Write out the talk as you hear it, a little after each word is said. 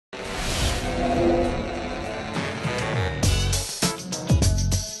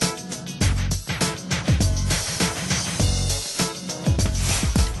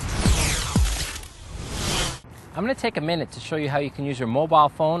I'm going to take a minute to show you how you can use your mobile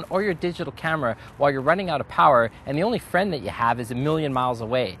phone or your digital camera while you're running out of power and the only friend that you have is a million miles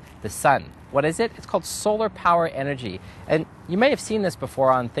away, the sun. What is it? It's called solar power energy. And you may have seen this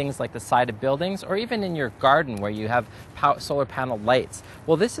before on things like the side of buildings or even in your garden where you have solar panel lights.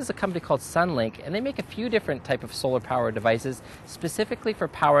 Well, this is a company called Sunlink, and they make a few different types of solar power devices specifically for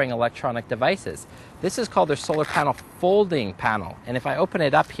powering electronic devices. This is called their solar panel folding panel. And if I open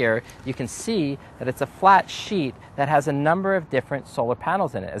it up here, you can see that it's a flat sheet that has a number of different solar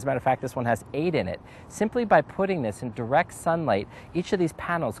panels in it. As a matter of fact, this one has 8 in it. Simply by putting this in direct sunlight, each of these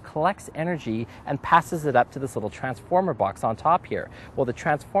panels collects energy and passes it up to this little transformer box on top here. Well, the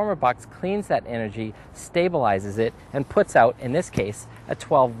transformer box cleans that energy, stabilizes it, and puts out, in this case, a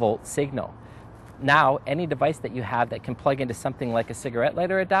 12-volt signal. Now, any device that you have that can plug into something like a cigarette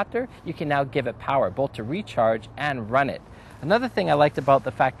lighter adapter, you can now give it power, both to recharge and run it. Another thing I liked about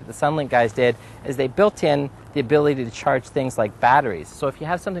the fact that the Sunlink guys did is they built in the ability to charge things like batteries. So if you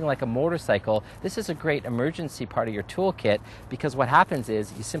have something like a motorcycle, this is a great emergency part of your toolkit, because what happens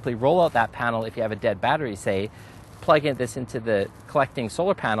is you simply roll out that panel if you have a dead battery, say, plug in this into the collecting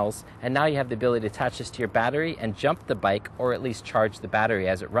solar panels, and now you have the ability to attach this to your battery and jump the bike, or at least charge the battery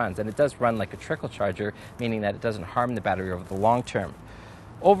as it runs. And it does run like a trickle charger, meaning that it doesn't harm the battery over the long term.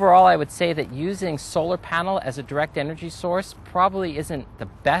 Overall, I would say that using solar panel as a direct energy source probably isn't the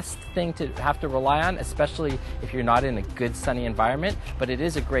best thing to have to rely on, especially if you're not in a good sunny environment, but it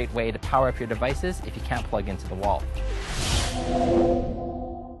is a great way to power up your devices if you can't plug into the wall.